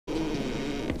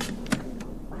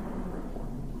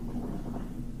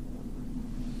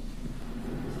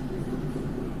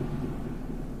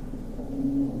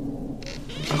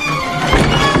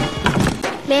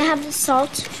May I have the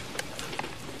salt?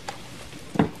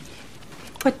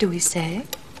 What do we say?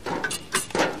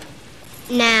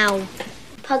 Now.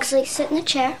 Pugsley, sit in the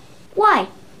chair. Why?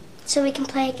 So we can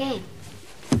play a game.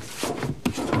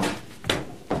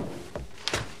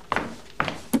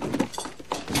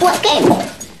 What game?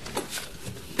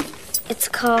 It's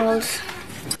called...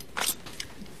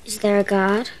 Is There a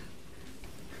God?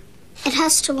 It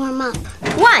has to warm up.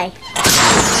 Why?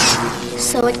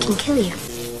 So it can kill you.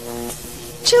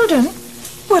 Children,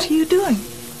 what are you doing?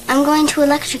 I'm going to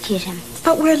electrocute him.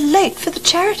 But we're late for the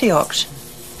charity auction.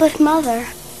 But, Mother...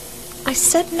 I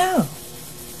said no.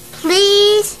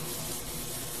 Please?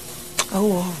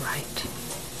 Oh, all right.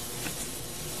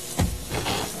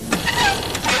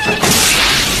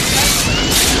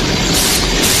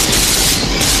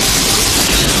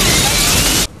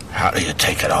 How do you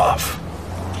take it off?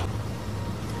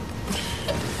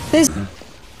 These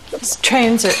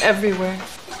trains are everywhere.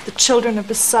 The children are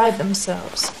beside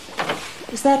themselves.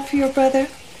 Is that for your brother?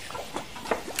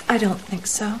 I don't think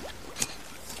so.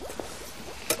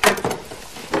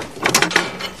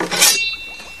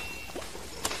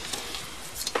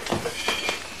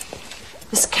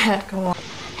 This can't go on.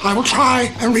 I will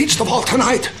try and reach the vault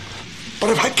tonight.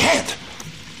 But if I can't,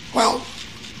 well,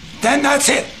 then that's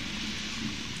it.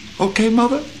 Okay,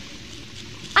 Mother?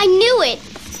 I knew it.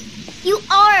 You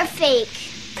are a fake.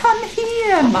 Come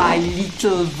here, my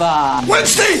little one.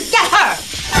 Wednesday! Get her!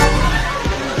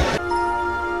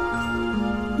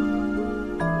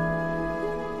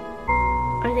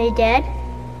 Are they dead?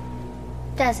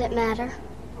 Does it matter?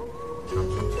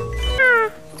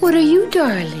 What are you,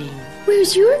 darling?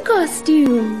 Where's your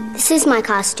costume? This is my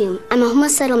costume. I'm a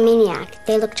homicidal maniac.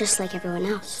 They look just like everyone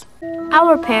else.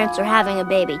 Our parents are having a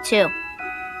baby, too.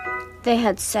 They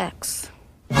had sex.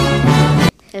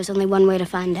 There's only one way to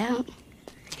find out.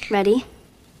 Ready?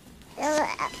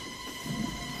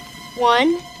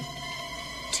 1,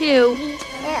 2,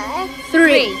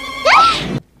 3.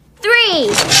 3!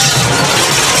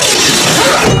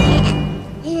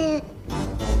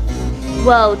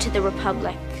 Woe to the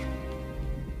Republic.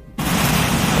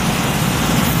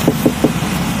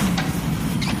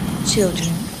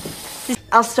 Children.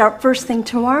 I'll start first thing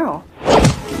tomorrow.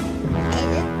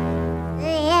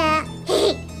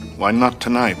 Why not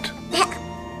tonight?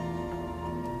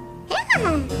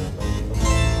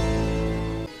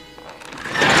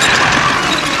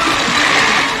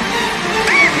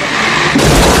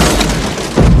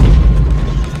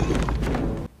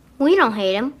 We don't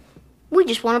hate him. We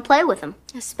just want to play with him.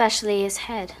 Especially his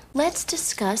head. Let's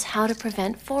discuss how to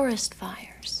prevent forest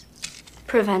fires.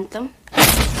 Prevent them.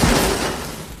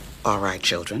 All right,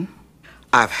 children.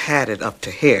 I've had it up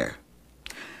to here.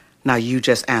 Now you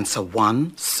just answer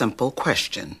one simple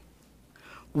question.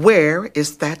 Where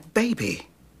is that baby?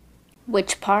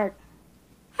 Which part?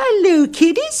 Hello,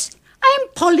 kiddies. I'm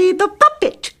Polly the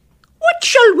puppet. What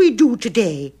shall we do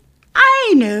today?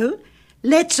 I know.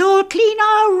 Let's all clean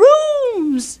our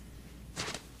rooms.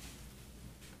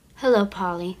 Hello,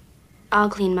 Polly. I'll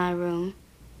clean my room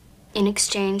in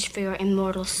exchange for your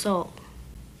immortal soul.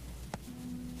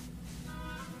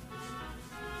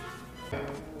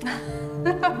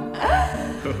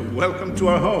 Welcome to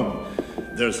our home.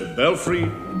 There's a belfry,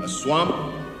 a swamp,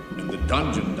 and the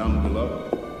dungeon down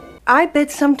below. I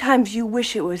bet sometimes you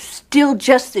wish it was still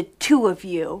just the two of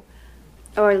you.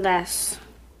 Or less.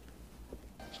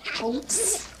 Oh,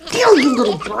 still, you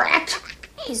little brat.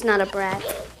 He's not a brat.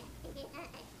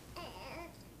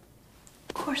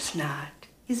 Of course not.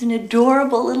 He's an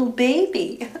adorable little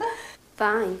baby.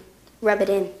 Fine. Rub it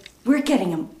in. We're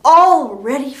getting him all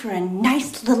ready for a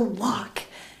nice little walk.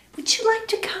 Would you like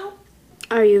to come?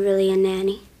 Are you really a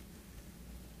nanny?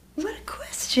 What a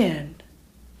question.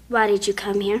 Why did you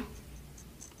come here?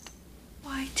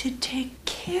 Why, to take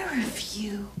care of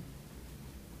you.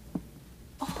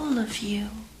 All of you.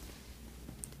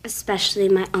 Especially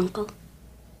my uncle.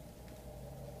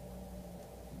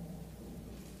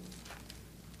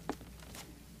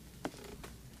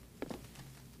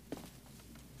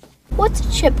 What's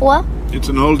a Chippewa? It's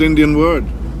an old Indian word.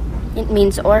 It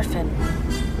means orphan.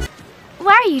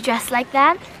 Why are you dressed like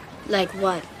that? Like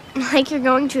what? Like you're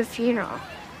going to a funeral.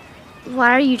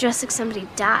 Why are you dressed like somebody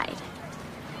died?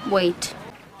 Wait.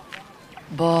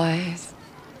 Boys.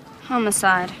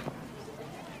 Homicide.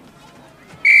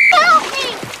 Help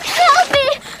me! Help me!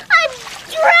 I'm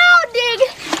drowning!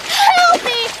 Help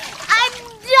me! I'm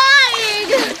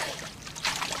dying!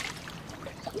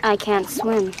 I can't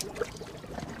swim.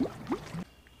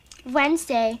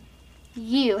 Wednesday,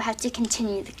 you have to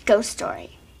continue the ghost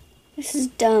story. This is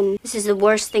dumb. This is the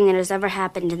worst thing that has ever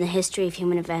happened in the history of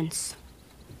human events.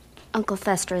 Uncle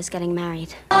Fester is getting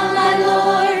married. Oh, my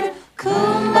Lord,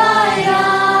 kumbaya.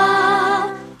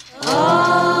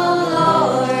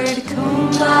 Oh, Lord,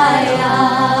 kumbaya.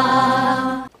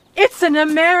 It's an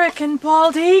American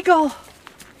bald eagle.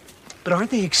 But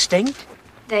aren't they extinct?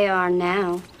 They are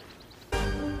now.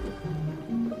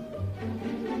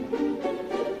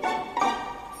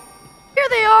 Here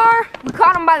they are. We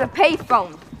caught them by the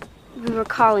payphone. We were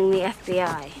calling the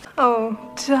FBI. Oh,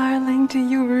 darling, do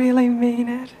you really mean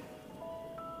it?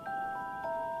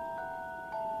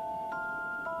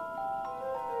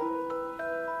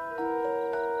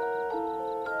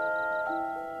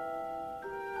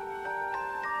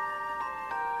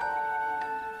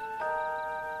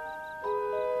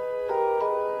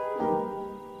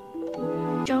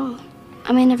 Joel,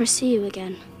 I may never see you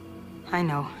again. I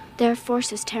know. There are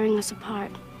forces tearing us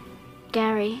apart.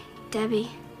 Gary, Debbie,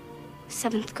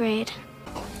 7th grade.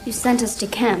 You sent us to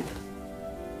camp.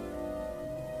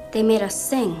 They made us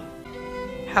sing.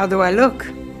 How do I look?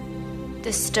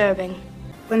 Disturbing.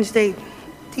 Wednesday,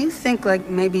 do you think like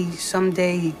maybe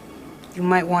someday you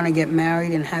might want to get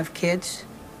married and have kids?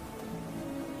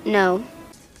 No.